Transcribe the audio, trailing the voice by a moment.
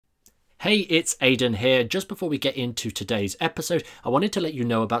Hey, it's Aidan here. Just before we get into today's episode, I wanted to let you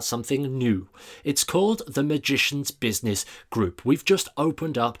know about something new. It's called the Magician's Business Group. We've just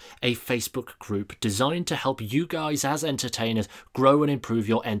opened up a Facebook group designed to help you guys as entertainers grow and improve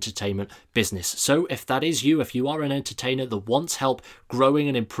your entertainment business. So if that is you, if you are an entertainer that wants help growing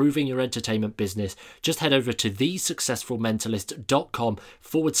and improving your entertainment business, just head over to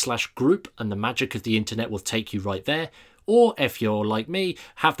thesuccessfulmentalist.com/group and the magic of the internet will take you right there. Or if you're like me,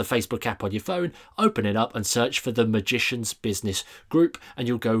 have the Facebook app on your phone, open it up and search for the Magician's Business Group and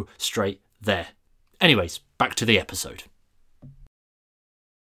you'll go straight there. Anyways, back to the episode.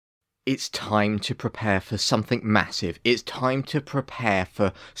 It's time to prepare for something massive. It's time to prepare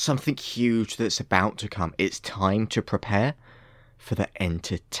for something huge that's about to come. It's time to prepare for the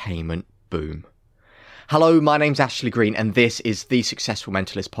entertainment boom. Hello, my name's Ashley Green, and this is the Successful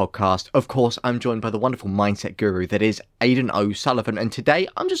Mentalist podcast. Of course, I'm joined by the wonderful mindset guru that is Aidan O'Sullivan, and today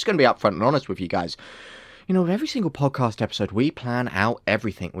I'm just going to be upfront and honest with you guys. You know, with every single podcast episode, we plan out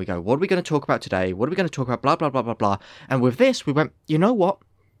everything. We go, what are we going to talk about today? What are we going to talk about? Blah, blah, blah, blah, blah. And with this, we went, you know what?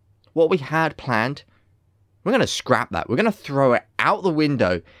 What we had planned, we're going to scrap that. We're going to throw it out the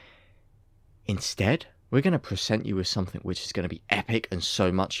window. Instead, we're going to present you with something which is going to be epic and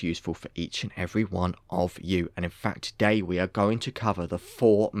so much useful for each and every one of you. And in fact, today we are going to cover the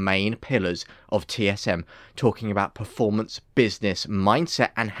 4 main pillars of TSM, talking about performance, business, mindset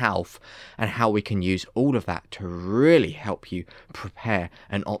and health, and how we can use all of that to really help you prepare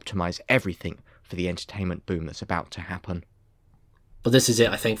and optimize everything for the entertainment boom that's about to happen. But this is it,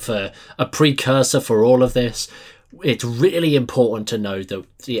 I think, for a precursor for all of this. It's really important to know that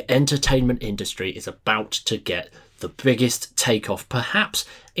the entertainment industry is about to get the biggest takeoff, perhaps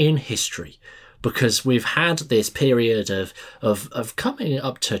in history, because we've had this period of coming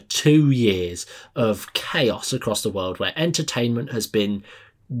up to 2 years of chaos across the world where entertainment has been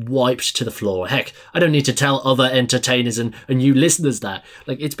wiped to the floor. Heck, I don't need to tell other entertainers and you listeners that.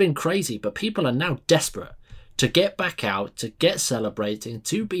 Like, it's been crazy, but people are now desperate to get back out, to get celebrating,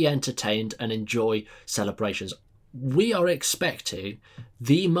 to be entertained and enjoy celebrations. We are expecting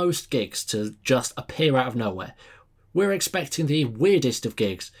the most gigs to just appear out of nowhere. We're expecting the weirdest of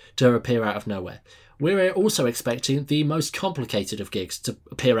gigs to appear out of nowhere. We're also expecting the most complicated of gigs to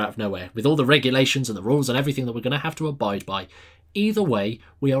appear out of nowhere, with all the regulations and the rules and everything that we're going to have to abide by. Either way,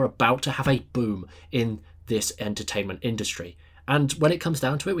 we are about to have a boom in this entertainment industry. And when it comes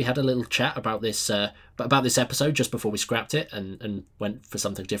down to it, we had a little chat about this episode just before we scrapped it and went for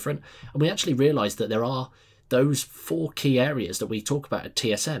something different. And we actually realised that there are those 4 key areas that we talk about at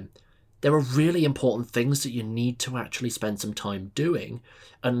TSM. There are really important things that you need to actually spend some time doing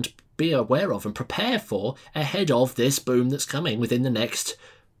and be aware of and prepare for ahead of this boom that's coming within the next,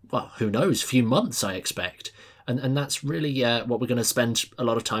 well, who knows, few months, I expect. And that's really what we're going to spend a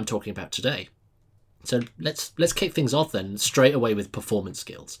lot of time talking about today. So let's kick things off then straight away with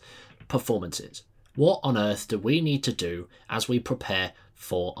performances. What on earth do we need to do as we prepare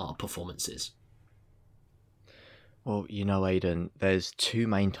for our performances? Well, you know, Aidan, there's 2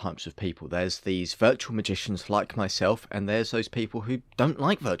 main types of people. There's these virtual magicians like myself, and there's those people who don't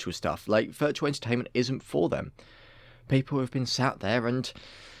like virtual stuff. Like, virtual entertainment isn't for them. People who have been sat there and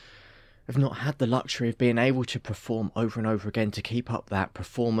have not had the luxury of being able to perform over and over again to keep up that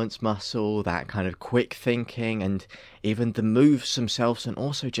performance muscle, that kind of quick thinking, and even the moves themselves, and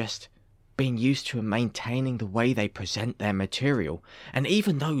also just being used to and maintaining the way they present their material. And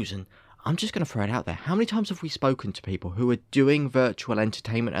even those, and I'm just going to throw it out there, how many times have we spoken to people who are doing virtual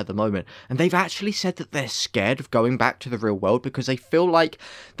entertainment at the moment and they've actually said that they're scared of going back to the real world because they feel like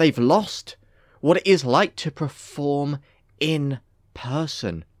they've lost what it is like to perform in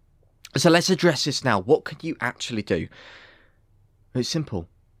person? So let's address this now. What can you actually do? It's simple.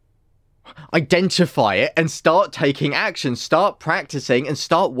 Identify it and start taking action. Start practicing and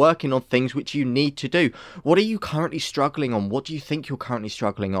start working on things which you need to do. What are you currently struggling on? What do you think you're currently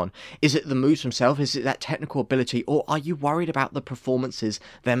struggling on? Is it the moves themselves? Is it that technical ability? Or are you worried about the performances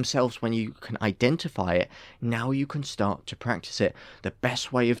themselves? When you can identify it, now you can start to practice it. The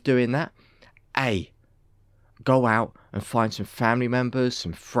best way of doing that? Go out and find some family members,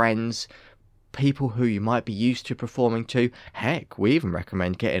 some friends, people who you might be used to performing to. Heck, we even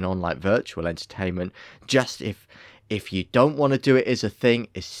recommend getting on like virtual entertainment. Just if you don't want to do it as a thing,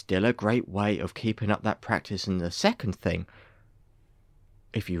 it's still a great way of keeping up that practice. And the second thing,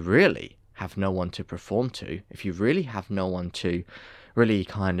 if you really have no one to perform to, if you really have no one to really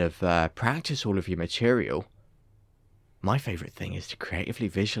kind of practice all of your material, my favorite thing is to creatively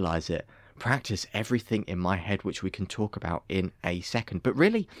visualize it, practice everything in my head, which we can talk about in a second. But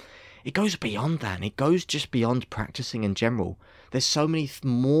really, it goes beyond that, and it goes just beyond practicing in general. There's so many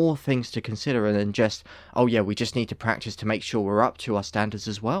more things to consider than just, oh yeah, we just need to practice to make sure we're up to our standards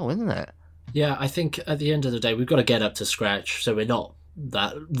as well, isn't it? Yeah, I think at the end of the day, we've got to get up to scratch, so we're not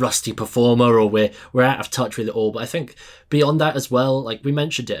that rusty performer, or we're out of touch with it all. But I think beyond that as well, like we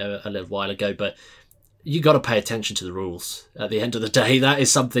mentioned it a little while ago, but you got to pay attention to the rules. At the end of the day, that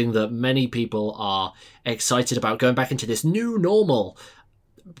is something that many people are excited about, going back into this new normal,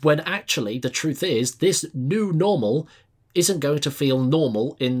 when actually the truth is this new normal isn't going to feel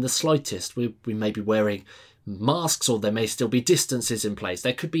normal in the slightest. We may be wearing masks, or there may still be distances in place.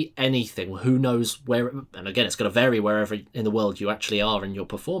 There could be anything. Who knows where? And again, it's going to vary wherever in the world you actually are and you're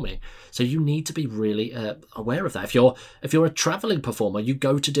performing. So you need to be really aware of that. If you're a traveling performer, you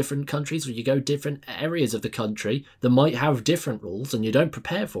go to different countries, or you go different areas of the country that might have different rules, and you don't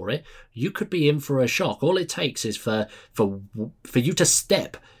prepare for it, you could be in for a shock. All it takes is for you to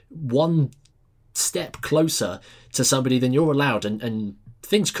step one step closer to somebody than you're allowed, and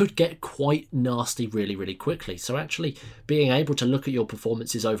things could get quite nasty really, really quickly. So actually being able to look at your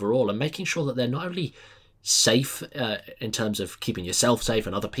performances overall and making sure that they're not only safe in terms of keeping yourself safe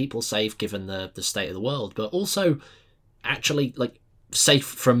and other people safe given the state of the world, but also actually like safe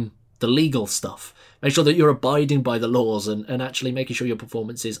from the legal stuff. Make sure that you're abiding by the laws and actually making sure your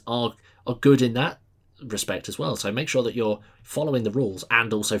performances are good in that respect as well. So make sure that you're following the rules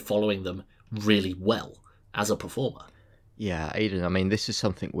and also following them really well as a performer. Yeah, Aidan, I mean, this is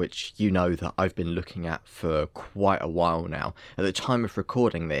something which you know that I've been looking at for quite a while now. At the time of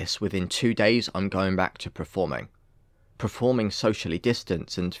recording this, within 2 days, I'm going back to performing socially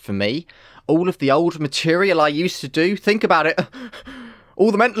distanced. And for me, all of the old material I used to do, think about it,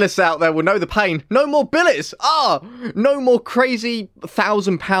 all the mentalists out there will know the pain. No more billets! No more crazy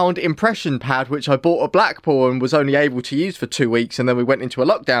 £1,000 impression pad, which I bought at Blackpool and was only able to use for 2 weeks, and then we went into a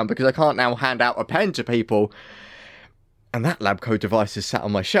lockdown because I can't now hand out a pen to people. And that lab coat device is sat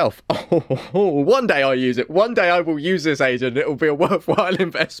on my shelf. One day I'll use it. One day I will use this, Aidan. It will be a worthwhile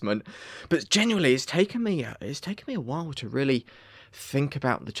investment. But genuinely, it's taken me a while to really think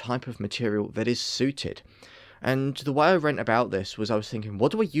about the type of material that is suited. And the way I went about this was I was thinking,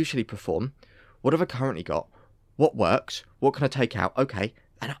 what do I usually perform? What have I currently got? What works? What can I take out? Okay.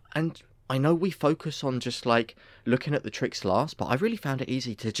 And I know we focus on just like looking at the tricks last, but I really found it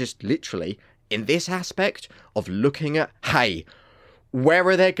easy to just literally, in this aspect of looking at, hey, where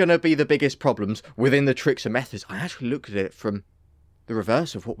are there going to be the biggest problems within the tricks and methods? I actually looked at it from the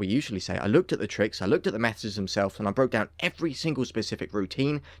reverse of what we usually say. I looked at the tricks, I looked at the methods themselves, and I broke down every single specific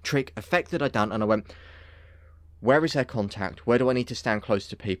routine, trick, effect that I'd done, and I went, where is there contact? Where do I need to stand close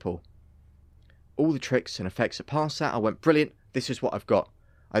to people? All the tricks and effects that passed that, I went, brilliant, this is what I've got.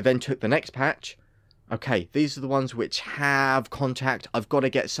 I then took the next patch. Okay, these are the ones which have contact. I've got to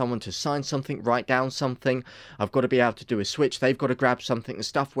get someone to sign something, write down something. I've got to be able to do a switch. They've got to grab something. The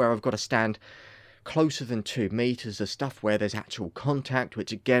stuff where I've got to stand closer than 2 meters. The stuff where there's actual contact,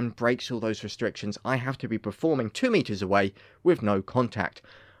 which again breaks all those restrictions. I have to be performing 2 meters away with no contact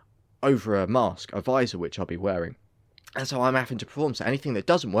over a mask, a visor, which I'll be wearing. And so I'm having to perform. So anything that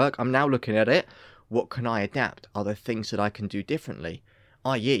doesn't work, I'm now looking at it. What can I adapt? Are there things that I can do differently?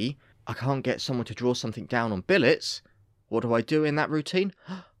 I.e., I can't get someone to draw something down on billets. What do I do in that routine?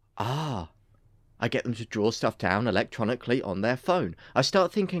 I get them to draw stuff down electronically on their phone. I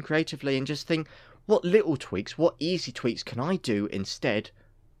start thinking creatively and just think, what little tweaks, what easy tweaks can I do instead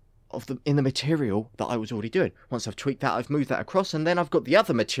of in the material that I was already doing? Once I've tweaked that, I've moved that across, and then I've got the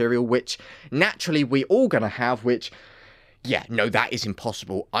other material, which naturally we all going to have, which, yeah, no, that is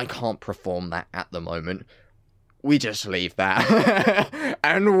impossible. I can't perform that at the moment. We just leave that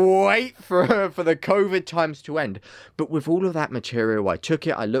and wait for the COVID times to end. But with all of that material, I took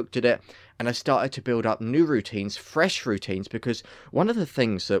it, I looked at it, and I started to build up new routines, fresh routines, because one of the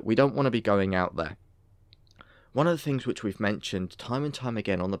things that we don't want to be going out there, one of the things which we've mentioned time and time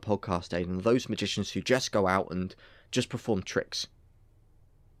again on the podcast, Aidan, those magicians who just go out and just perform tricks.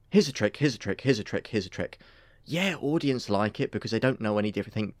 Here's a trick, here's a trick, here's a trick, here's a trick. Yeah, audience like it because they don't know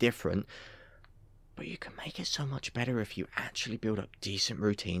anything different. But you can make it so much better if you actually build up decent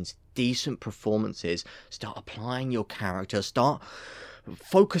routines, decent performances, start applying your character, start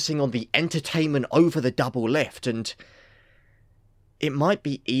focusing on the entertainment over the double lift. And it might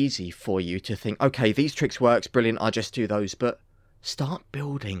be easy for you to think, okay, these tricks works, brilliant, I'll just do those. But start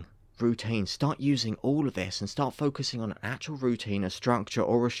building routines, start using all of this and start focusing on an actual routine, a structure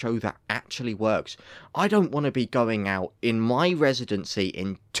or a show that actually works. I don't want to be going out in my residency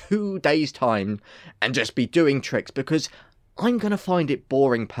in 2 days' time and just be doing tricks, because I'm going to find it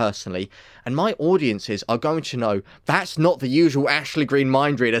boring personally, and my audiences are going to know that's not the usual Ashley Green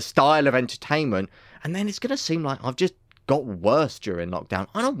mind reader style of entertainment, and then it's going to seem like I've just got worse during lockdown.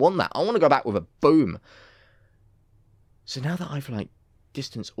 I don't want that. I want to go back with a boom. So now that I've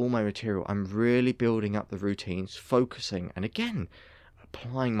distanced all my material, I'm really building up the routines, focusing, and again,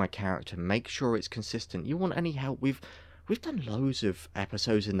 applying my character, make sure it's consistent. You want any help? We've done loads of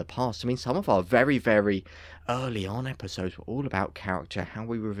episodes in the past. I mean, some of our very, very early on episodes were all about character, how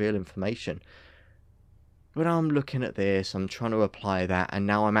we reveal information. But I'm looking at this, I'm trying to apply that, and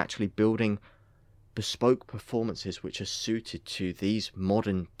now I'm actually building bespoke performances which are suited to these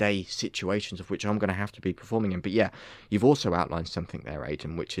modern day situations of which I'm going to have to be performing in. But yeah, you've also outlined something there,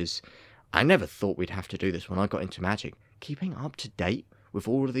 Aidan, which is, I never thought we'd have to do this when I got into Magic. Keeping up to date with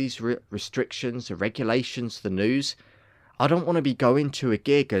all of these restrictions, the regulations, the news. I don't want to be going to a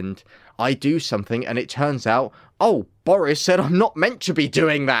gig and I do something and it turns out, oh, Boris said I'm not meant to be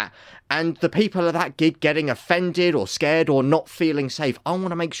doing that. And the people at that gig getting offended or scared or not feeling safe. I want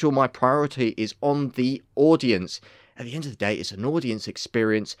to make sure my priority is on the audience. At the end of the day, it's an audience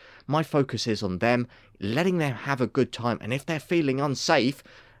experience. My focus is on them, letting them have a good time. And if they're feeling unsafe,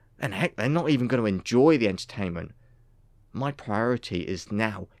 then heck, they're not even going to enjoy the entertainment. My priority is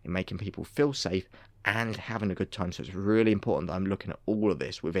now in making people feel safe and having a good time. So it's really important that I'm looking at all of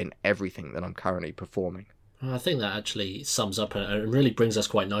this within everything that I'm currently performing. I think that actually sums up and really brings us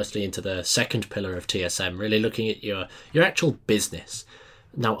quite nicely into the second pillar of TSM, really looking at your actual business.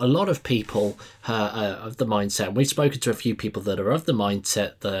 Now, a lot of people are of the mindset, and we've spoken to a few people that are of the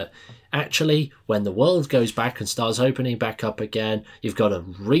mindset that actually when the world goes back and starts opening back up again, you've got to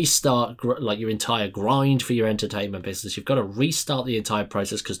restart your entire grind for your entertainment business. You've got to restart the entire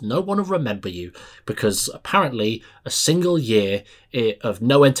process because no one will remember you, because apparently a single year of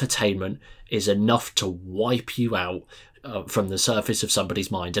no entertainment is enough to wipe you out from the surface of somebody's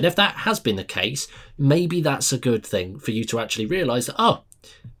mind. And if that has been the case, maybe that's a good thing for you to actually realise that, oh,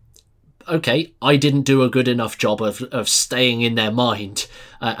 okay, I didn't do a good enough job of staying in their mind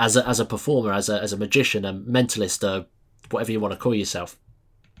as a performer, as a magician, a mentalist, whatever you want to call yourself.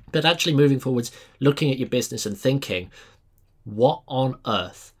 But actually moving forwards, looking at your business and thinking, what on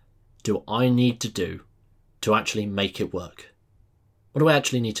earth do I need to do to actually make it work? What do I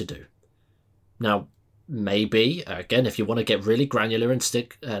actually need to do? Now, maybe, again, if you want to get really granular and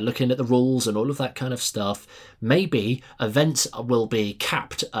stick looking at the rules and all of that kind of stuff, maybe events will be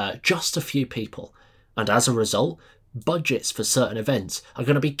capped at just a few people. And as a result, budgets for certain events are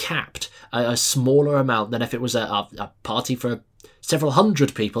going to be capped at a smaller amount than if it was a party for several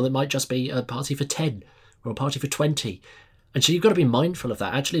hundred people. It might just be a party for 10 or a party for 20. And so you've got to be mindful of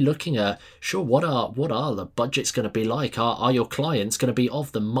that, actually looking at, sure, what are the budgets going to be like? Are your clients going to be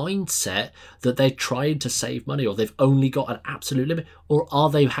of the mindset that they're trying to save money, or they've only got an absolute limit? Or are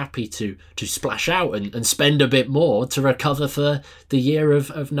they happy to splash out and spend a bit more to recover for the year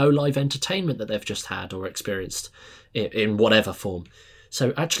of no live entertainment that they've just had or experienced in whatever form?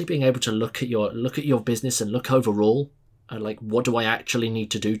 So actually being able to look at your business and look overall, what do I actually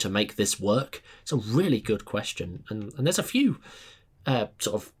need to do to make this work? It's a really good question, and there's a few sort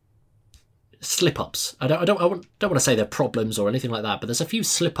of slip-ups. I don't want to say they're problems or anything like that, but there's a few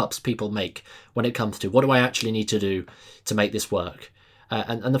slip-ups people make when it comes to what do I actually need to do to make this work.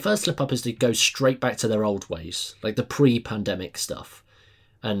 And the first slip-up is to go straight back to their old ways, like the pre-pandemic stuff,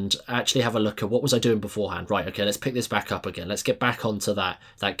 and actually have a look at what was I doing beforehand. Right, okay, let's pick this back up again. Let's get back onto that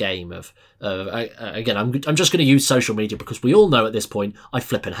game of again, I'm just going to use social media because we all know at this point I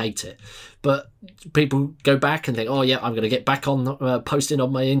flip and hate it. But people go back and think, oh yeah, I'm going to get back on posting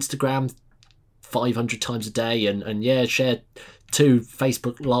on my Instagram 500 times a day and yeah, share 2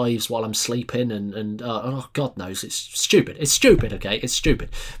 Facebook lives while I'm sleeping and oh God knows, it's stupid. It's stupid, okay? It's stupid.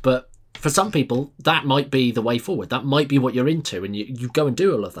 But for some people, that might be the way forward. That might be what you're into, and you go and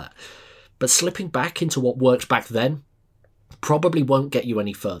do all of that. But slipping back into what worked back then probably won't get you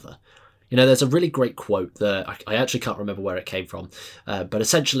any further. You know, there's a really great quote that I actually can't remember where it came from, but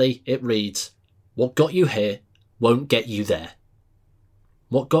essentially it reads, what got you here won't get you there.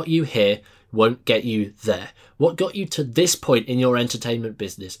 What got you here won't get you there. What got you to this point in your entertainment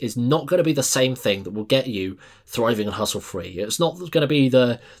business is not going to be the same thing that will get you thriving and hustle free. It's not going to be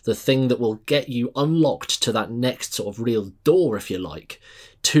the thing that will get you unlocked to that next sort of real door, if you like,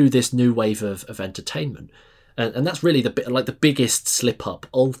 to this new wave of entertainment. And that's really the biggest slip up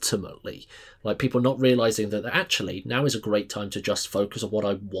ultimately. Like people not realizing that actually now is a great time to just focus on what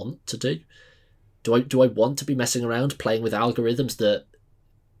I want to do. Do I want to be messing around playing with algorithms that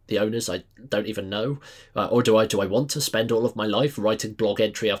the owners I don't even know, or do I want to spend all of my life writing blog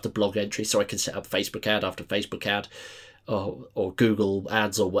entry after blog entry so I can set up Facebook ad after Facebook ad? or Google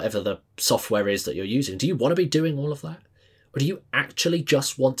Ads or whatever the software is that you're using? Do you want to be doing all of that? Or do you actually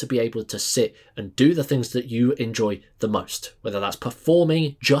just want to be able to sit and do the things that you enjoy the most, whether that's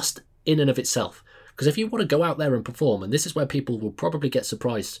performing just in and of itself? Because if you want to go out there and perform, and this is where people will probably get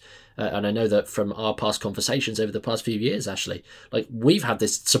surprised, and I know that from our past conversations over the past few years, actually, like we've had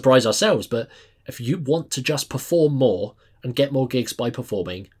this surprise ourselves, but if you want to just perform more and get more gigs by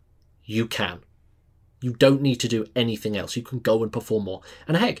performing, you can. You don't need to do anything else. You can go and perform more.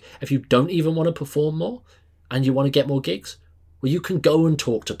 And heck, if you don't even want to perform more and you want to get more gigs, well, you can go and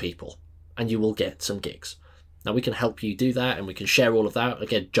talk to people and you will get some gigs. Now, we can help you do that and we can share all of that.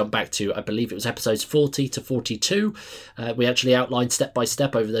 Again, jump back to, I believe it was episodes 40 to 42. We actually outlined step by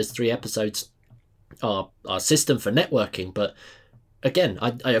step over those 3 episodes our system for networking. But again,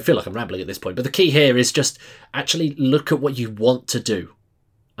 I feel like I'm rambling at this point. But the key here is just actually look at what you want to do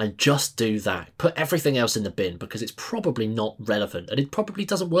and just do that. Put everything else in the bin because it's probably not relevant and it probably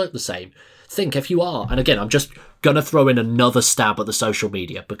doesn't work the same. Think if you are, and again, I'm just going to throw in another stab at the social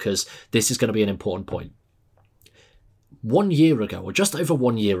media because this is going to be an important point. 1 year ago, or just over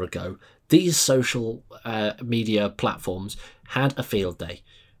 1 year ago, these social media platforms had a field day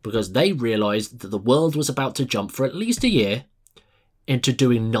because they realised that the world was about to jump for at least a year into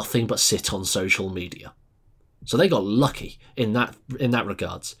doing nothing but sit on social media. So they got lucky in that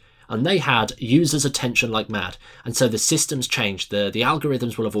regards. And they had users' attention like mad. And so the systems changed. The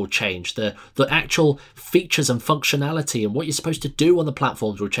algorithms will have all changed. The actual features and functionality and what you're supposed to do on the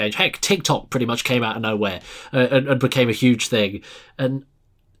platforms will change. Heck, TikTok pretty much came out of nowhere and became a huge thing. And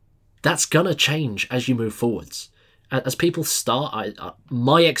that's going to change as you move forwards. As people start,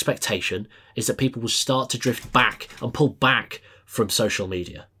 my expectation is that people will start to drift back and pull back from social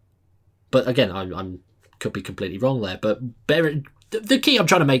media. But again, I'm could be completely wrong there. But the key I'm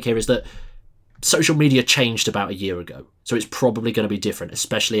trying to make here is that social media changed about a year ago. So it's probably going to be different,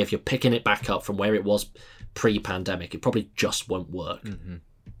 especially if you're picking it back up from where it was pre-pandemic. It probably just won't work. Mm-hmm.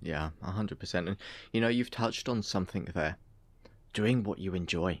 Yeah, 100%. And, you've touched on something there. Doing what you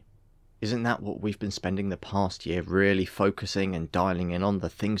enjoy. Isn't that what we've been spending the past year really focusing and dialing in on? The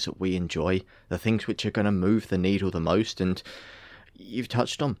things that we enjoy, the things which are going to move the needle the most. And you've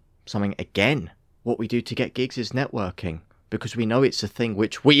touched on something again. What we do to get gigs is networking. Because we know it's a thing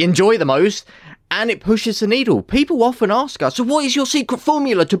which we enjoy the most and it pushes the needle. People often ask us, so what is your secret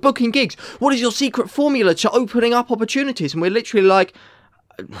formula to booking gigs? What is your secret formula to opening up opportunities? And we're literally like,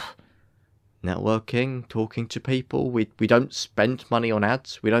 networking, talking to people. We don't spend money on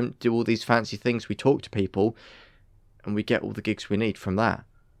ads. We don't do all these fancy things. We talk to people and we get all the gigs we need from that.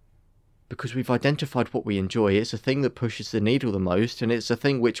 Because we've identified what we enjoy. It's a thing that pushes the needle the most and it's a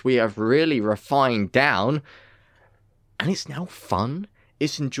thing which we have really refined down. And it's now fun,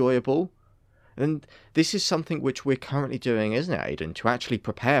 it's enjoyable, and this is something which we're currently doing, isn't it, Aidan, to actually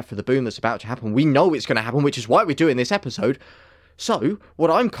prepare for the boom that's about to happen. We know it's going to happen, which is why we're doing this episode. So,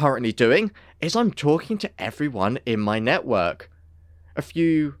 what I'm currently doing is I'm talking to everyone in my network.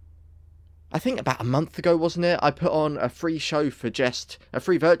 I think about a month ago, wasn't it? I put on a free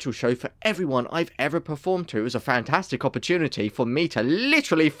virtual show for everyone I've ever performed to. It was a fantastic opportunity for me to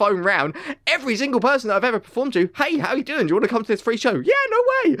literally phone round every single person that I've ever performed to. Hey, how you doing? Do you want to come to this free show? Yeah, no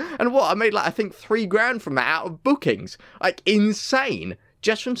way. And I made I think $3,000 from that out of bookings. Insane.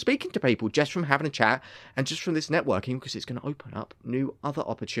 Just from speaking to people, just from having a chat, and just from this networking, because it's going to open up new other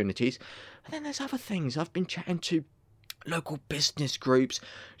opportunities. And then there's other things. I've been chatting to local business groups,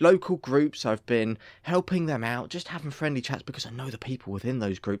 local groups. I've been helping them out, just having friendly chats because I know the people within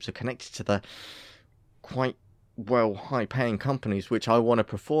those groups are connected to the quite well high-paying companies which I want to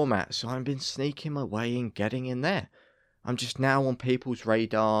perform at. So I've been sneaking my way in, getting in there. I'm just now on people's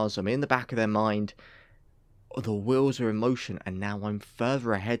radars. I'm in the back of their mind. The wheels are in motion, and now I'm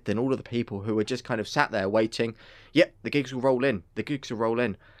further ahead than all of the people who are just kind of sat there waiting. Yep, the gigs will roll in. The gigs will roll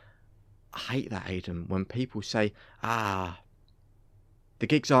in. I hate that, Aidan, when people say, the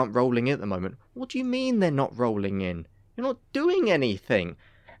gigs aren't rolling in at the moment. What do you mean they're not rolling in? You're not doing anything.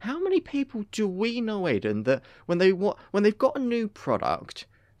 How many people do we know, Aidan, that when they've got a new product,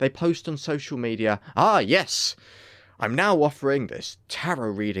 they post on social media, yes, I'm now offering this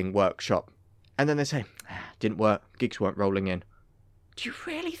tarot reading workshop. And then they say, didn't work, gigs weren't rolling in. Do you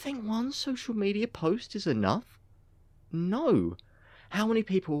really think one social media post is enough? No. How many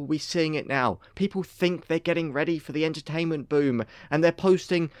people are we seeing it now? People think they're getting ready for the entertainment boom and they're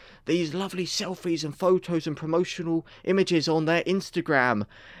posting these lovely selfies and photos and promotional images on their Instagram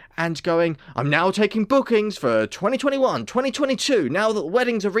and going, I'm now taking bookings for 2021, 2022, now that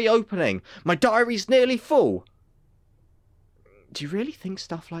weddings are reopening. My diary's nearly full. Do you really think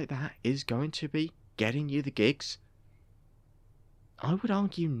stuff like that is going to be getting you the gigs? I would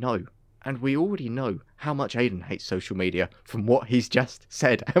argue no. And we already know how much Aidan hates social media from what he's just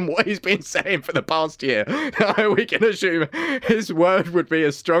said and what he's been saying for the past year. We can assume his word would be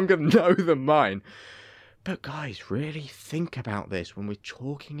a stronger no than mine. But guys, really think about this when we're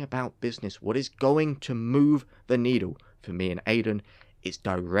talking about business. What is going to move the needle for me and Aidan is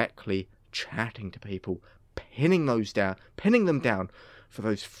directly chatting to people, pinning them down for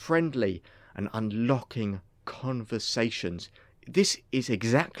those friendly and unlocking conversations. This is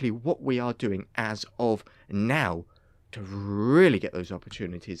exactly what we are doing as of now to really get those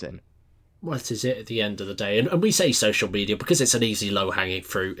opportunities in. Well, that is it at the end of the day. And we say social media because it's an easy, low-hanging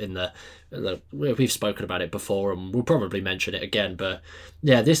fruit we've spoken about it before and we'll probably mention it again. But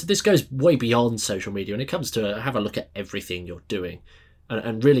yeah, this goes way beyond social media and it comes to have a look at everything you're doing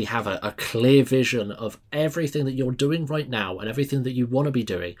and really have a clear vision of everything that you're doing right now and everything that you want to be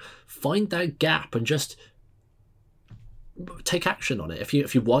doing. Find that gap and just take action on it. If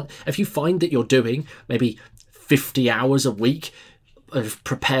you find that you're doing maybe 50 hours a week of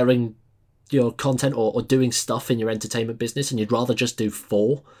preparing your content or doing stuff in your entertainment business and you'd rather just do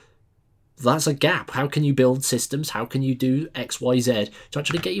 4, that's a gap. How can you build systems? How can you do X, Y, Z to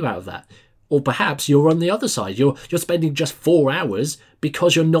actually get you out of that? Or perhaps you're on the other side. You're spending just 4 hours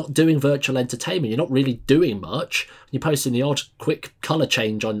because you're not doing virtual entertainment. You're not really doing much. You're posting the odd quick colour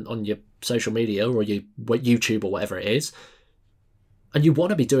change on your social media or your YouTube or whatever it is. And you want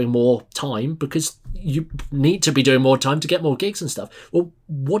to be doing more time because you need to be doing more time to get more gigs and stuff. Well,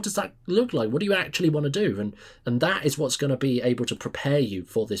 what does that look like? What do you actually want to do? And that is what's going to be able to prepare you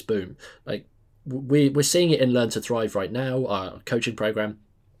for this boom. Like we're seeing it in Learn to Thrive right now, our coaching program.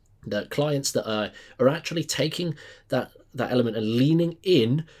 The clients that are actually taking that element and leaning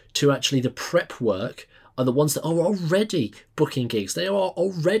in to actually the prep work are the ones that are already booking gigs. They are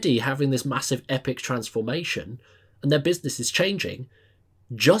already having this massive epic transformation and their business is changing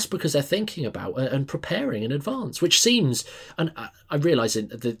just because they're thinking about and preparing in advance, which seems, and I realise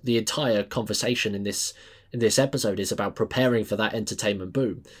the entire conversation in this episode is about preparing for that entertainment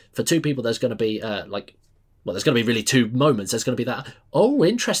boom. For two people, there's going to be there's going to be really 2 moments. There's going to be that, oh,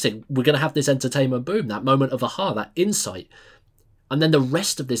 interesting, we're going to have this entertainment boom, that moment of aha, that insight. And then the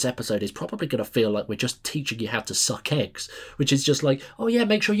rest of this episode is probably going to feel like we're just teaching you how to suck eggs, which is just like, oh yeah,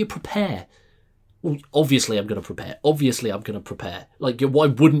 make sure you prepare. Well, obviously I'm going to prepare. Like, why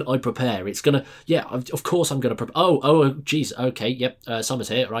wouldn't I prepare? It's going to, yeah, of course I'm going to prepare. Oh, geez, okay, yep, summer's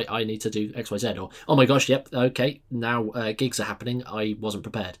here, right, I need to do X, Y, Z. Or, oh my gosh, yep, okay, now gigs are happening, I wasn't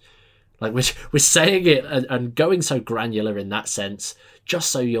prepared. Like, we're saying it and going so granular in that sense,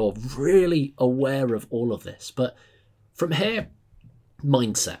 just so you're really aware of all of this. But from here,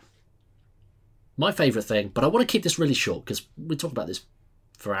 mindset. My favourite thing, but I want to keep this really short because we talk about this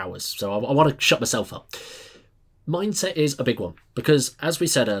for hours, so I want to shut myself up. Mindset is a big one because, as we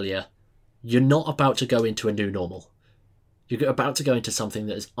said earlier, you're not about to go into a new normal. You're about to go into something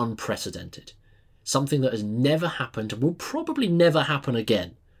that is unprecedented, something that has never happened and will probably never happen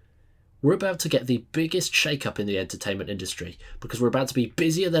again. We're about to get the biggest shake-up in the entertainment industry because we're about to be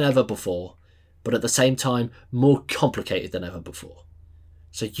busier than ever before, but at the same time more complicated than ever before.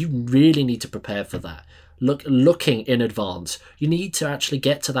 So you really need to prepare for that. Looking in advance, you need to actually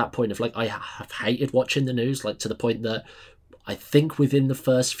get to that point of, like, I have hated watching the news, like, to the point that I think within the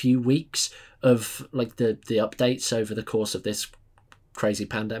first few weeks of, like, the updates over the course of this crazy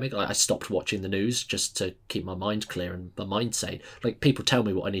pandemic, I stopped watching the news just to keep my mind clear and my mind sane. Like, people tell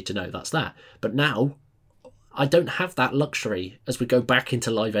me what I need to know, that's that. But now I don't have that luxury as we go back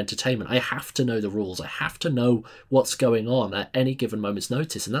into live entertainment. I have to know the rules. I have to know what's going on at any given moment's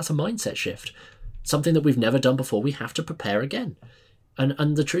notice, and that's a mindset shift. Something that we've never done before. We have to prepare again.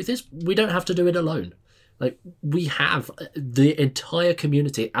 And the truth is, we don't have to do it alone. Like, we have the entire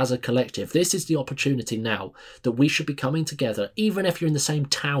community as a collective. This is the opportunity now that we should be coming together, even if you're in the same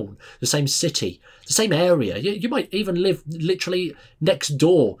town, the same city, the same area. You might even live literally next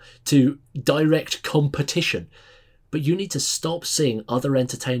door to direct competition. But you need to stop seeing other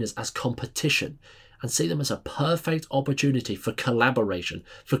entertainers as competition and see them as a perfect opportunity for collaboration,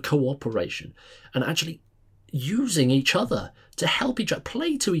 for cooperation, and actually using each other to help each other,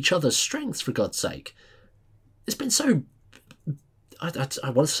 play to each other's strengths, for God's sake. It's been so,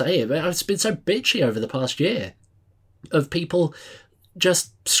 I want to say it, but it's been so bitchy over the past year of people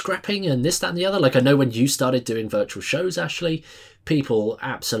just scrapping and this, that, and the other. Like, I know when you started doing virtual shows, Ashley, people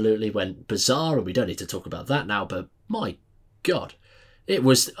absolutely went bizarre, and we don't need to talk about that now, but my God, it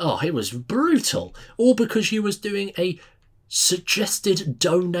was brutal. All because you was doing a suggested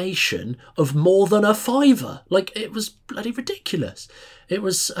donation of more than a £5. Like, it was bloody ridiculous. It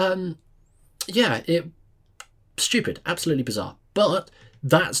was, stupid, absolutely bizarre. But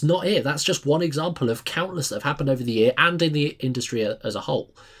that's not it. That's just one example of countless that have happened over the year and in the industry as a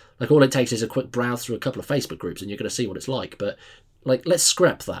whole. Like, all it takes is a quick browse through a couple of Facebook groups and you're going to see what it's like. But, like, let's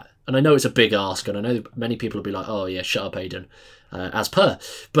scrap that. And I know it's a big ask, and I know many people will be like, oh, yeah, shut up, Aidan, as per.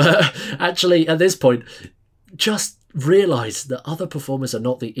 But actually, at this point, just realise that other performers are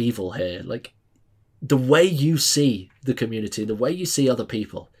not the evil here. Like, the way you see the community, the way you see other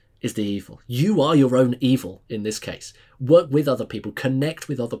people is the evil. You are your own evil in this case. Work with other people, connect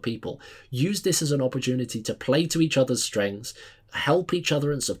with other people. Use this as an opportunity to play to each other's strengths, help each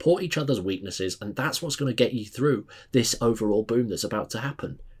other and support each other's weaknesses, and that's what's going to get you through this overall boom that's about to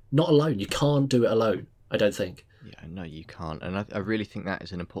happen. Not alone. You can't do it alone, I don't think. Yeah, no, you can't. And I really think that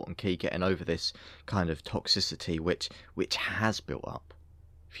is an important key, getting over this kind of toxicity which has built up.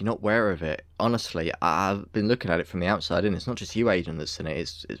 If you're not aware of it, honestly, I've been looking at it from the outside, and it's not just you, Aidan, that's seen it.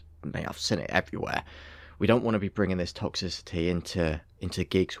 It's mate, I've seen it everywhere. We don't want to be bringing this toxicity into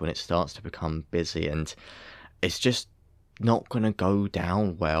gigs when it starts to become busy, and it's just not going to go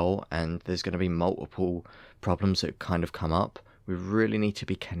down well, and there's going to be multiple problems that kind of come up. We really need to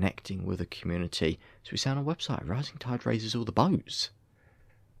be connecting with the community. So we say on our website, rising tide raises all the boats.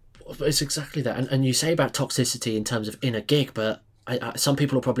 It's exactly that. And you say about toxicity in terms of in a gig, but some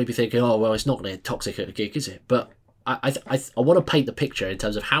people will probably be thinking, oh, well, it's not going to get toxic at a gig, is it? But I want to paint the picture in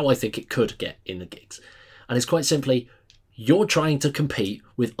terms of how I think it could get in the gigs. And it's quite simply, you're trying to compete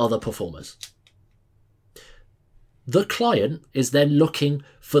with other performers. The client is then looking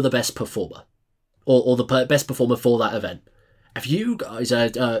for the best performer, or the best performer for that event. If you guys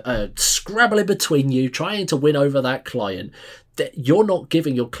are scrabbling between you, trying to win over that client, you're not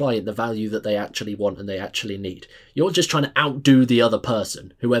giving your client the value that they actually want and they actually need. You're just trying to outdo the other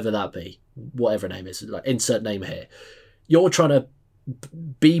person, whoever that be, whatever name is, like insert name here. You're trying to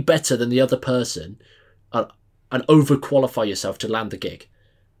be better than the other person and overqualify yourself to land the gig.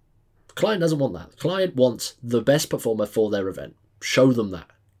 The client doesn't want that. The client wants the best performer for their event. Show them that.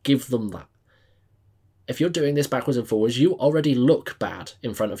 Give them that. If you're doing this backwards and forwards, you already look bad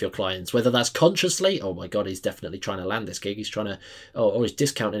in front of your clients, whether that's consciously, oh my God, he's definitely trying to land this gig. He's trying to, he's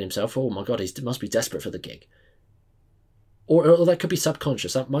discounting himself. Oh my God, he must be desperate for the gig. Or that could be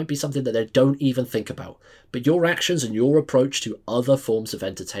subconscious. That might be something that they don't even think about. But your actions and your approach to other forms of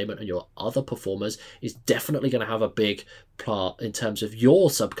entertainment and your other performers is definitely going to have a big part in terms of your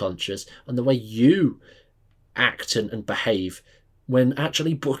subconscious and the way you act and behave when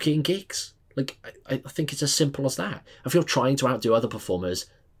actually booking gigs. Like, I think it's as simple as that. If you're trying to outdo other performers,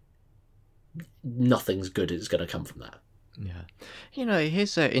 nothing's good is going to come from that. Yeah. You know,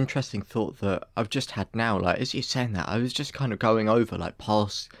 here's an interesting thought that I've just had now. Like, as you're saying that, I was just kind of going over, like,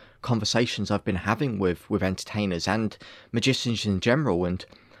 past conversations I've been having with entertainers and magicians in general. And,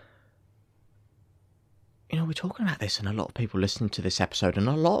 you know, we're talking about this and a lot of people listening to this episode, and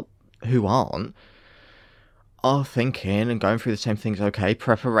a lot who aren't, are thinking and going through the same things. Okay,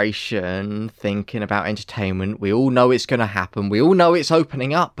 preparation, thinking about entertainment. We all know it's going to happen. We all know it's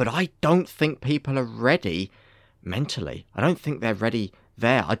opening up, but I don't think people are ready mentally. I don't think they're ready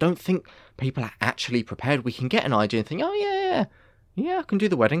there. I don't think people are actually prepared. We can get an idea and think, oh yeah, I can do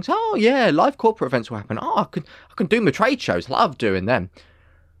the weddings. Oh yeah, live corporate events will happen. Oh, I can do my trade shows. Love doing them.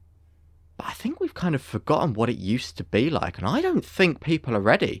 But I think we've kind of forgotten what it used to be like, and I don't think people are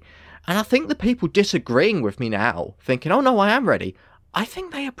ready. And I think the people disagreeing with me now, thinking, oh no, I am ready, I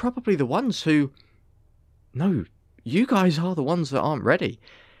think they are probably the ones who, no, you guys are the ones that aren't ready.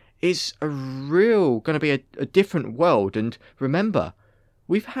 It's going to be a different world. And remember,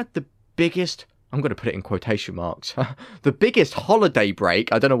 we've had the biggest, I'm going to put it in quotation marks, the biggest holiday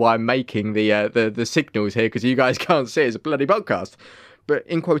break. I don't know why I'm making the signals here, because you guys can't see it, it's a bloody podcast. But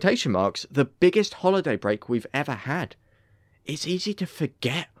in quotation marks, the biggest holiday break we've ever had. It's easy to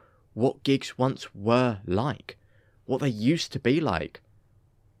forget what gigs once were like, what they used to be like,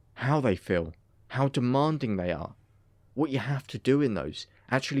 how they feel, how demanding they are, what you have to do in those,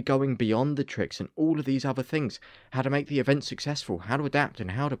 actually going beyond the tricks and all of these other things, how to make the event successful, how to adapt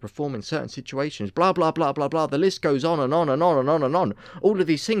and how to perform in certain situations, blah, blah, blah, blah, blah. The list goes on and on and on and on and on. All of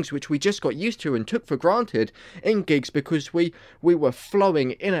these things which we just got used to and took for granted in gigs because we were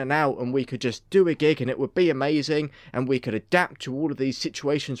flowing in and out, and we could just do a gig and it would be amazing, and we could adapt to all of these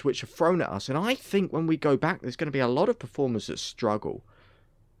situations which are thrown at us. And I think when we go back, there's going to be a lot of performers that struggle,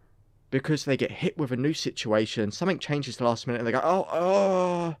 because they get hit with a new situation, something changes last minute, and they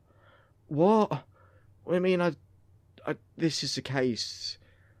go, what? I mean, this is the case.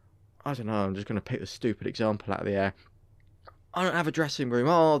 I don't know, I'm just going to pick a stupid example out of the air. I don't have a dressing room.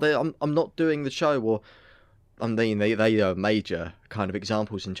 I'm not doing the show. Or, I mean, they are major kind of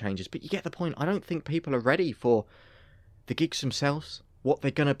examples and changes, but you get the point. I don't think people are ready for the gigs themselves, what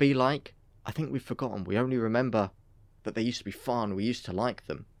they're going to be like, I think we've forgotten. We only remember that they used to be fun, we used to like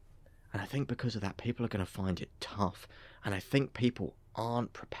them. And I think because of that, people are going to find it tough. And I think people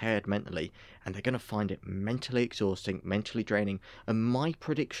aren't prepared mentally, and they're going to find it mentally exhausting, mentally draining. And my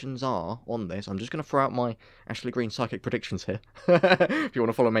predictions are on this, I'm just going to throw out my Ashley Green psychic predictions here. If you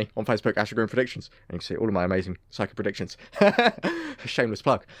want to follow me on Facebook, Ashley Green Predictions, and you can see all of my amazing psychic predictions. Shameless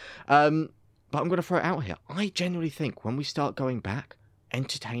plug. But I'm going to throw it out here. I genuinely think when we start going back,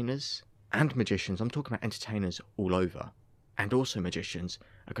 entertainers and magicians, I'm talking about entertainers all over, and also magicians,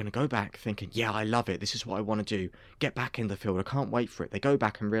 are going to go back thinking, yeah, I love it, this is what I want to do, get back in the field, I can't wait for it. They go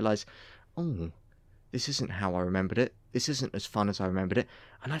back and realise, oh, this isn't how I remembered it, this isn't as fun as I remembered it,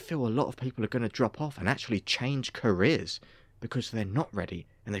 and I feel a lot of people are going to drop off and actually change careers because they're not ready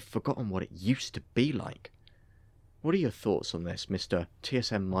and they've forgotten what it used to be like. What are your thoughts on this, Mr.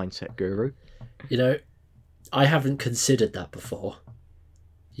 TSM Mindset Guru? You know, I haven't considered that before,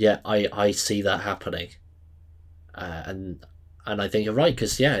 yet I see that happening. And I think you're right,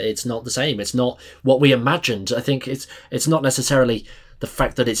 because it's not the same. It's not what we imagined. I think it's not necessarily the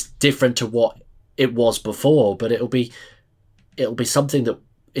fact that it's different to what it was before, but it'll be something that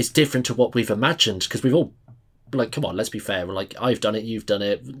is different to what we've imagined, because we've all, like, come on, let's be fair. Like, I've done it, you've done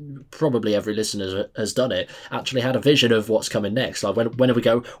it, probably every listener has done it, actually had a vision of what's coming next. Like, when we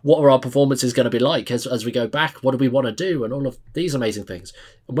go, what are our performances going to be like as we go back? What do we want to do? And all of these amazing things.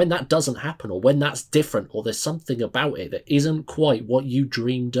 And when that doesn't happen, or when that's different, or there's something about it that isn't quite what you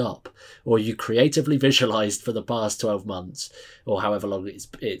dreamed up, or you creatively visualized for the past 12 months, or however long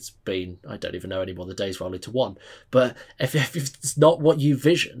it's been, I don't even know anymore, the days roll into one. But if it's not what you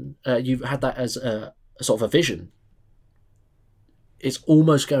vision, you've had that as a sort of a vision, it's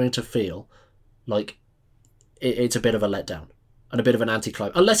almost going to feel like it's a bit of a letdown and a bit of an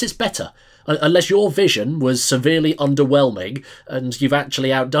anticlimax, unless it's better, unless your vision was severely underwhelming and you've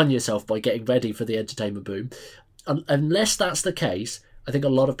actually outdone yourself by getting ready for the entertainment boom. Unless that's the case, I think a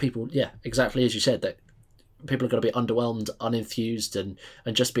lot of people, exactly as you said, that people are going to be underwhelmed, unenthused, and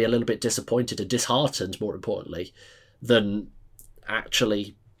just be a little bit disappointed and disheartened, more importantly, than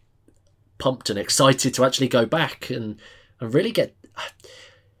actually pumped and excited to actually go back and really get...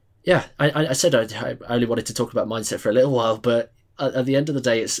 I said I only wanted to talk about mindset for a little while, but at the end of the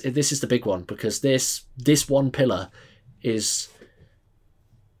day, this is the big one, because this one pillar is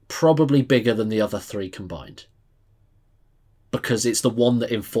probably bigger than the other three combined, because it's the one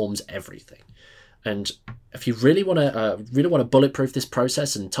that informs everything. And if you really want to bulletproof this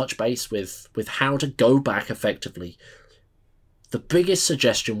process and touch base with how to go back effectively, the biggest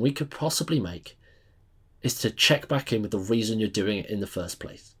suggestion we could possibly make is to check back in with the reason you're doing it in the first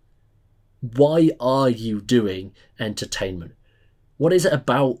place. Why are you doing entertainment? What is it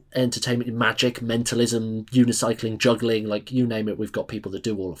about entertainment? Magic, mentalism, unicycling, juggling, like you name it, we've got people that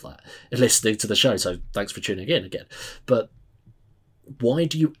do all of that listening to the show, so thanks for tuning in again. But why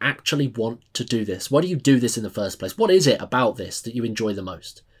do you actually want to do this? Why do you do this in the first place? What is it about this that you enjoy the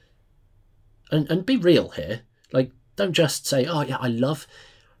most? And be real here. Like, don't just say, oh yeah, I love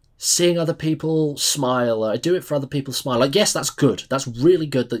seeing other people smile. I do it for other people to smile. Like, yes, that's good. That's really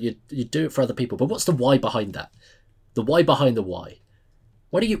good that you do it for other people. But what's the why behind that? The why behind the why.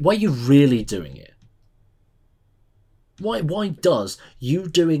 Why are you really doing it? Why does you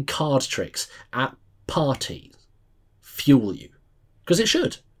doing card tricks at parties fuel you? Because it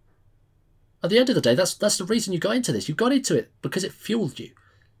should. At the end of the day, that's the reason you got into this. You got into it because it fueled you.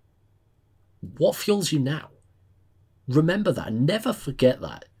 What fuels you now? Remember that. Never forget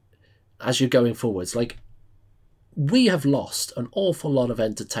that as you're going forwards. Like, we have lost an awful lot of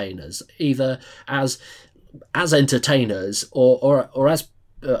entertainers, either as entertainers or as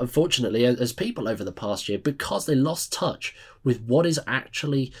unfortunately as people over the past year, because they lost touch with what is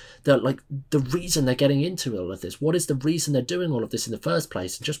actually the reason they're getting into all of this. What is the reason they're doing all of this in the first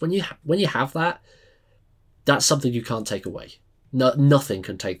place? And just when you have that, that's something you can't take away. No, nothing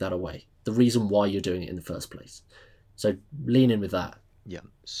can take that away. The reason why you're doing it in the first place. So lean in with that. Yeah,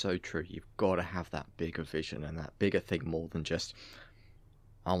 so true. You've got to have that bigger vision and that bigger thing, more than just,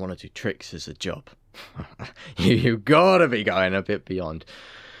 I want to do tricks as a job. You've got to be going a bit beyond.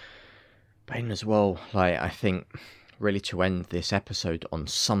 But as well, I think really to end this episode on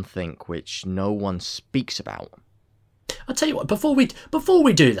something which no one speaks about. I'll tell you what, before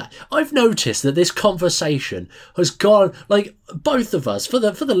we do that, I've noticed that this conversation has gone, like, both of us, for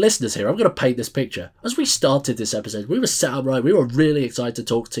the listeners here, I'm going to paint this picture. As we started this episode, we were sat upright, we were really excited to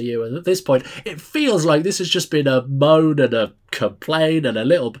talk to you, and at this point, it feels like this has just been a moan and a complain and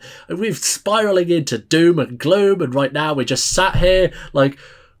we're spiralling into doom and gloom, and right now we're just sat here, like,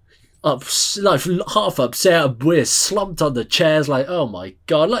 like half upset. We're slumped on the chairs, like, oh my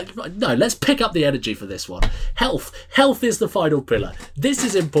god! Like, no, let's pick up the energy for this one. Health is the final pillar. This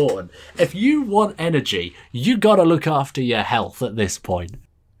is important. If you want energy, you gotta look after your health at this point.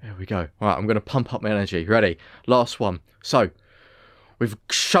 There we go. Right, I'm gonna pump up my energy. Ready? Last one. So, we've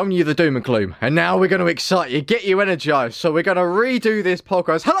shown you the doom and gloom, and now we're going to excite you, get you energized. So we're going to redo this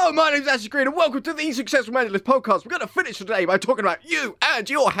podcast. Hello, my name's Ashley Green, and welcome to the Successful Mentalist Podcast. We're going to finish today by talking about you and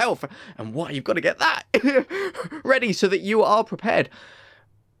your health, and why you've got to get that ready so that you are prepared.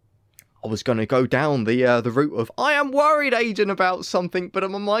 I was going to go down the route of, I am worried, Aidan, about something, but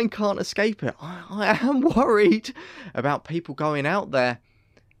my mind can't escape it. I am worried about people going out there,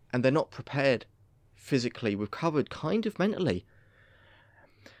 and they're not prepared physically. We've covered kind of mentally.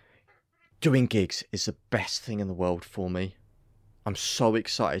 Doing gigs is the best thing in the world for me. I'm so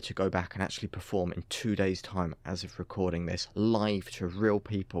excited to go back and actually perform in 2 days' time as of recording this, live to real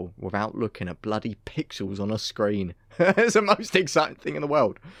people without looking at bloody pixels on a screen. It's the most exciting thing in the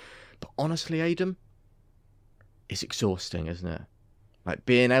world. But honestly, Aidan, it's exhausting, isn't it? Like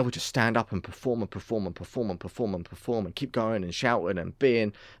being able to stand up and perform and keep going and shouting and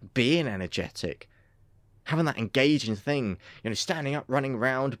being energetic. Having that engaging thing, standing up, running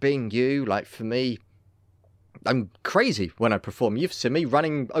around, being you. Like for me, I'm crazy when I perform. You've seen me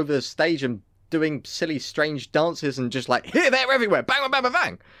running over the stage and doing silly, strange dances and just like here, there, everywhere, bang, bang, bang,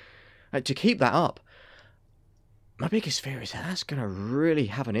 bang. Like, to keep that up, my biggest fear is that's going to really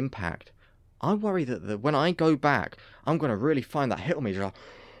have an impact. I worry that when I go back, I'm going to really find that hit on me. Like,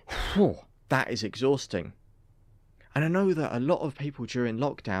 whew, that is exhausting. And I know that a lot of people during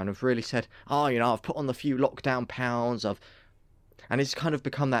lockdown have really said, oh, I've put on the few lockdown pounds, and it's kind of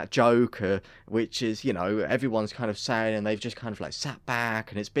become that joke, which is, everyone's kind of saying, and they've just kind of like sat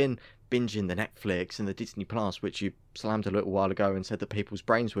back, and it's been binging the Netflix and the Disney Plus, which you slammed a little while ago and said that people's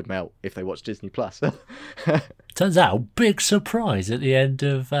brains would melt if they watched Disney Plus. Turns out, big surprise at the end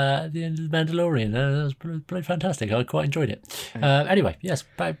of The Mandalorian. That was pretty fantastic. I quite enjoyed it. Anyway, yes,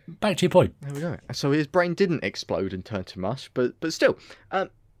 back to your point. There we go. So his brain didn't explode and turn to mush, but still,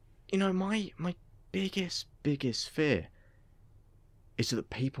 my biggest fear is that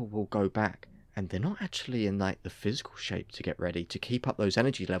people will go back and they're not actually in like the physical shape to get ready to keep up those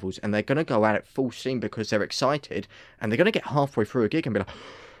energy levels, and they're going to go at it full steam because they're excited, and they're going to get halfway through a gig and be like,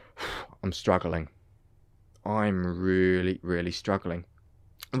 I'm struggling. I'm really, really struggling.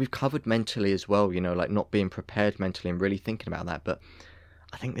 And we've covered mentally as well, like not being prepared mentally and really thinking about that. But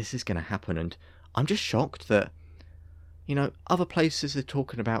I think this is going to happen, and I'm just shocked that, other places are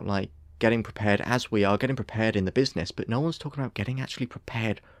talking about like getting prepared as we are getting prepared in the business, but no one's talking about getting actually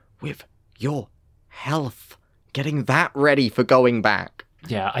prepared with your health, getting that ready for going back.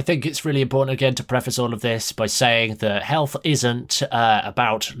 Yeah, I think it's really important, again, to preface all of this by saying that health isn't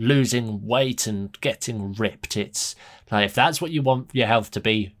about losing weight and getting ripped. It's like, if that's what you want your health to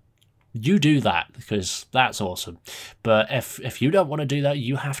be, you do that, because that's awesome. But if you don't want to do that,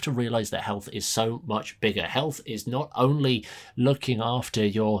 you have to realize that health is so much bigger. Health is not only looking after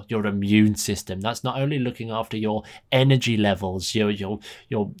your immune system. That's not only looking after your energy levels, your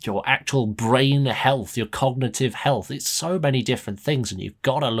actual brain health, your cognitive health. It's so many different things, and you've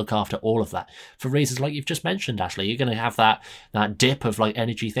got to look after all of that for reasons like you've just mentioned, Ashley. You're going to have that dip of like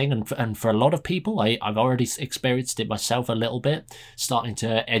energy thing, and for a lot of people, I've already experienced it myself a little bit, starting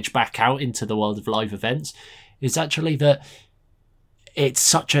to edge back out into the world of live events, is actually that it's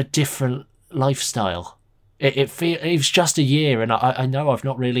such a different lifestyle. It's just a year, and I know I've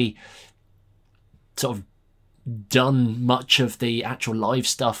not really sort of done much of the actual live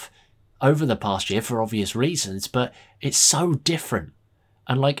stuff over the past year for obvious reasons, but it's so different.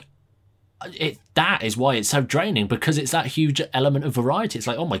 And like, that is why it's so draining, because it's that huge element of variety. It's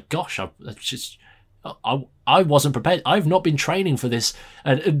like, oh my gosh, I wasn't prepared. I've not been training for this.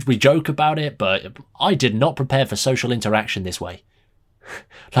 And we joke about it, but I did not prepare for social interaction this way.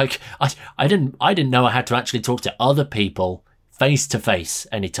 Like, I didn't know I had to actually talk to other people face to face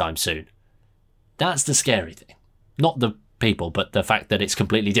anytime soon. That's the scary thing. Not the people, but the fact that it's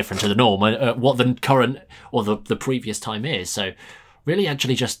completely different to the norm, what the current or the previous time is. So really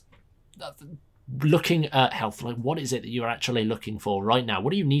actually just looking at health, like what is it that you're actually looking for right now? What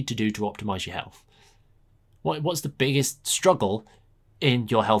do you need to do to optimize your health? What's the biggest struggle in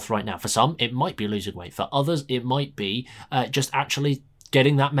your health right now? For some, it might be losing weight. For others, it might be just actually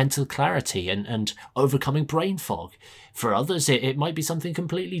getting that mental clarity and overcoming brain fog. For others, it might be something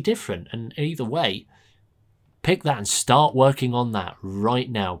completely different. And either way, pick that and start working on that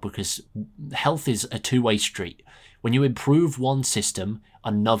right now, because health is a two-way street. When you improve one system,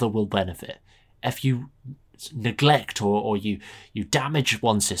 another will benefit. If you neglect or you damage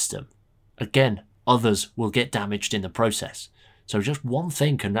one system, again, others will get damaged in the process. So just one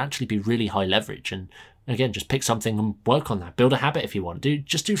thing can actually be really high leverage. And again, just pick something and work on that. Build a habit if you want.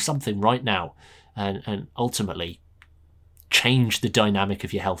 Just do something right now and ultimately change the dynamic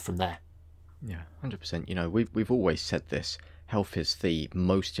of your health from there. Yeah, 100%. You know, we've always said this. Health is the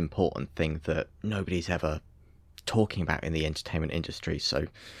most important thing that nobody's ever talking about in the entertainment industry. So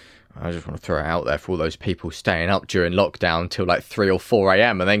I just want to throw it out there for all those people staying up during lockdown till like 3 or 4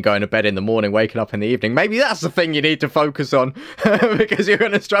 a.m. and then going to bed in the morning, waking up in the evening. Maybe that's the thing you need to focus on because you're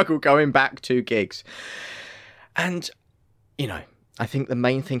going to struggle going back to gigs. And, you know, I think the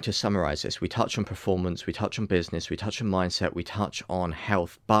main thing to summarize this, we touch on performance, we touch on business, we touch on mindset, we touch on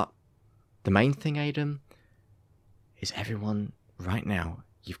health. But the main thing, Aidan, is everyone right now,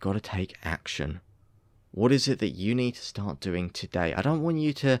 you've got to take action. What is it that you need to start doing today? I don't want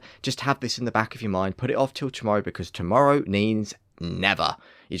you to just have this in the back of your mind, put it off till tomorrow, because tomorrow means never.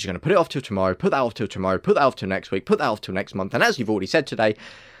 You're just going to put it off till tomorrow, put that off till tomorrow, put that off till next week, put that off till next month. And as you've already said today,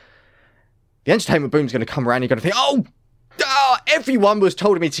 the entertainment boom's going to come around. You're going to think, everyone was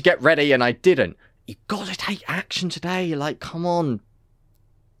telling me to get ready and I didn't. You've got to take action today. Like, come on.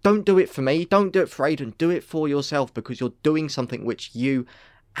 Don't do it for me. Don't do it for Aidan. Do it for yourself, because you're doing something which you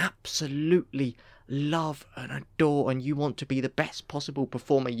absolutely love and adore, and you want to be the best possible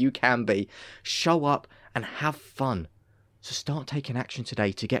performer you can be. Show up and have fun. So start taking action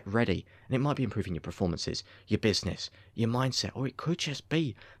today to get ready. And it might be improving your performances, your business, your mindset, or it could just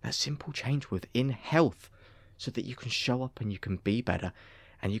be that simple change within health so that you can show up and you can be better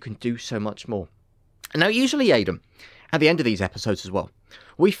and you can do so much more. Now, usually, Aidan, at the end of these episodes as well,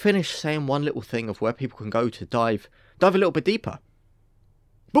 we finish saying one little thing of where people can go to dive a little bit deeper.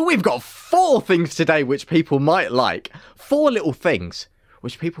 But we've got 4 things today which people might like. 4 little things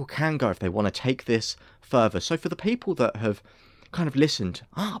which people can go if they want to take this further. So for the people that have kind of listened,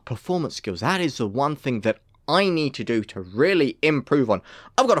 performance skills, that is the one thing that I need to do to really improve on.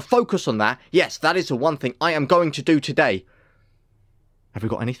 I've got to focus on that. Yes, that is the one thing I am going to do today. Have we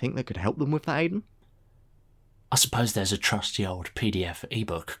got anything that could help them with that, Aidan? I suppose there's a trusty old PDF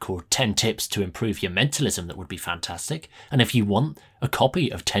ebook called 10 Tips to Improve Your Mentalism that would be fantastic. And if you want a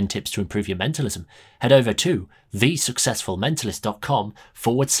copy of 10 Tips to Improve Your Mentalism, head over to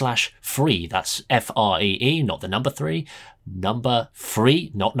thesuccessfulmentalist.com/free. That's FREE, not the number 3. Number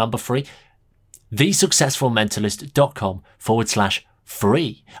free, not number free.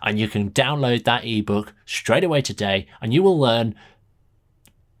 thesuccessfulmentalist.com/free. And you can download that ebook straight away today and you will learn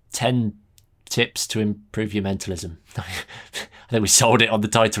 10 tips to improve your mentalism. I think we sold it on the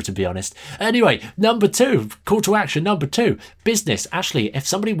title, to be honest. Anyway, number 2, call to action. Number 2, business. Ashley, if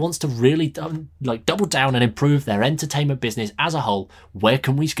somebody wants to really double down and improve their entertainment business as a whole, where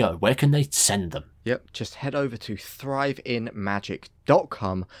can we go? Where can they send them? Yep, just head over to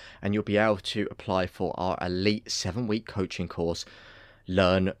thriveinmagic.com and you'll be able to apply for our elite 7-week coaching course,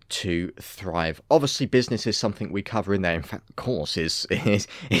 Learn to Thrive. Obviously, business is something we cover in there. In fact, the course is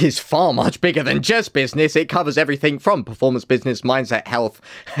far much bigger than just business. It covers everything from performance, business, mindset, health,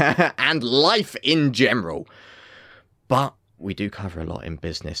 and life in general. But we do cover a lot in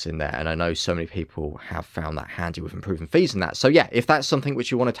business in there, and I know so many people have found that handy with improving fees and that. So yeah, if that's something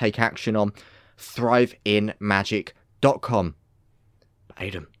which you want to take action on, thriveinmagic.com.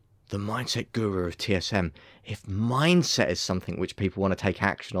 Aidan, the mindset guru of TSM, if mindset is something which people want to take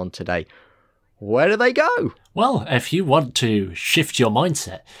action on today, where do they go? Well, if you want to shift your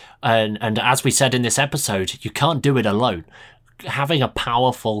mindset, and as we said in this episode, you can't do it alone. Having a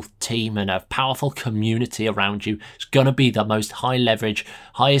powerful team and a powerful community around you is going to be the most high leverage,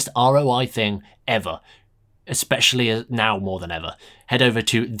 highest ROI thing ever, especially now more than ever. Head over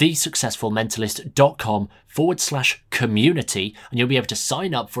to thesuccessfulmentalist.com/community and you'll be able to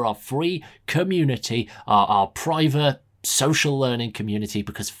sign up for our free community, our private social learning community,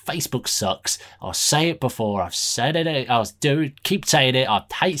 because Facebook sucks. I'll say it before, I've said it, keep saying it, I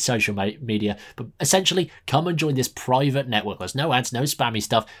hate social media, but essentially come and join this private network. There's no ads, no spammy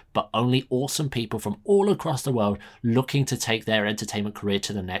stuff, but only awesome people from all across the world looking to take their entertainment career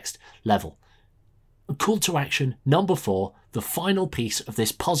to the next level. Call to action number 4, the final piece of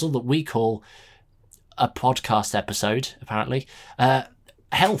this puzzle that we call a podcast episode, apparently.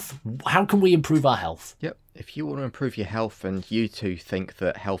 Health. How can we improve our health? Yep. If you want to improve your health and you too think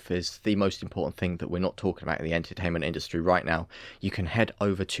that health is the most important thing that we're not talking about in the entertainment industry right now, you can head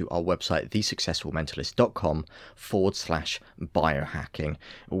over to our website, thesuccessfulmentalist.com/biohacking.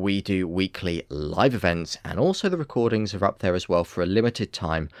 We do weekly live events and also the recordings are up there as well for a limited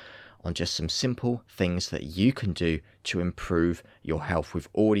time on just some simple things that you can do to improve your health. We've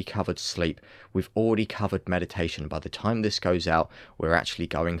already covered sleep. We've already covered meditation. By the time this goes out, we're actually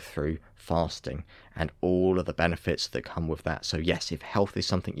going through fasting and all of the benefits that come with that. So yes, if health is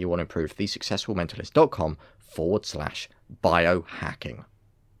something you want to improve, thesuccessfulmentalist.com/biohacking.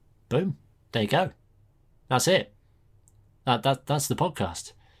 Boom. There you go. That's it. That's the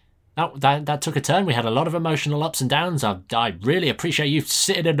podcast. That took a turn. We had a lot of emotional ups and downs. I really appreciate you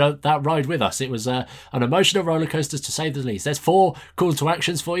sitting in that ride with us. It was an emotional roller coaster, to say the least. There's 4 call to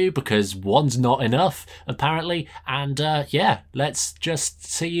actions for you because 1's not enough, apparently. And let's just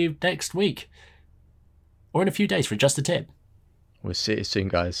see you next week. Or in a few days for just a tip. We'll see you soon,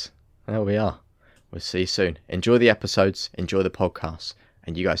 guys. There we are. We'll see you soon. Enjoy the episodes. Enjoy the podcasts.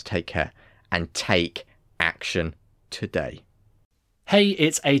 And you guys take care. And take action today. Hey,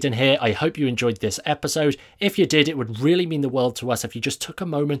 it's Aidan here. I hope you enjoyed this episode. If you did, it would really mean the world to us if you just took a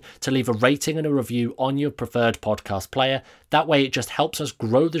moment to leave a rating and a review on your preferred podcast player. That way it just helps us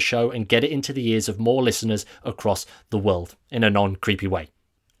grow the show and get it into the ears of more listeners across the world in a non-creepy way.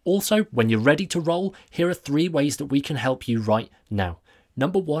 Also, when you're ready to roll, here are 3 ways that we can help you right now.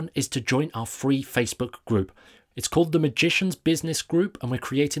 Number 1 is to join our free Facebook group. It's called the Magician's Business Group, and we're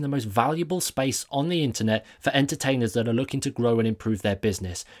creating the most valuable space on the internet for entertainers that are looking to grow and improve their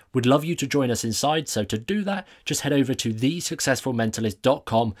business. We'd love you to join us inside, so to do that, just head over to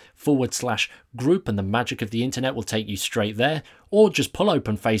thesuccessfulmentalist.com/group, and the magic of the internet will take you straight there, or just pull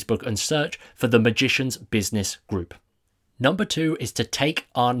open Facebook and search for the Magician's Business Group. Number 2 is to take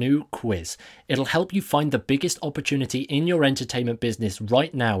our new quiz. It'll help you find the biggest opportunity in your entertainment business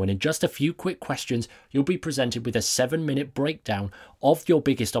right now, and in just a few quick questions, you'll be presented with a 7-minute breakdown of your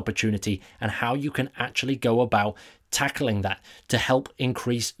biggest opportunity and how you can actually go about tackling that to help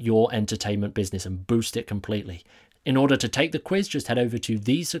increase your entertainment business and boost it completely. In order to take the quiz, just head over to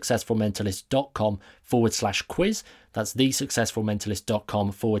thesuccessfulmentalist.com/quiz. That's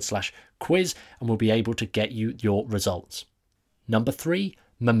thesuccessfulmentalist.com/quiz, and we'll be able to get you your results. Number 3,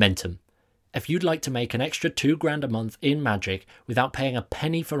 momentum. If you'd like to make an extra $2,000 a month in magic without paying a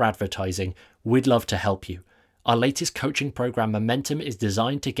penny for advertising, we'd love to help you. Our latest coaching program, Momentum, is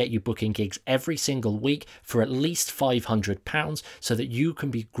designed to get you booking gigs every single week for at least £500 so that you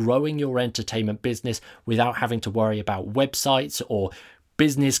can be growing your entertainment business without having to worry about websites or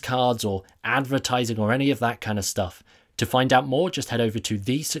business cards or advertising or any of that kind of stuff. To find out more, just head over to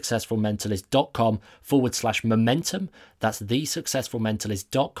thesuccessfulmentalist.com/momentum. That's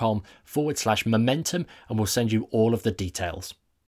thesuccessfulmentalist.com/momentum, and we'll send you all of the details.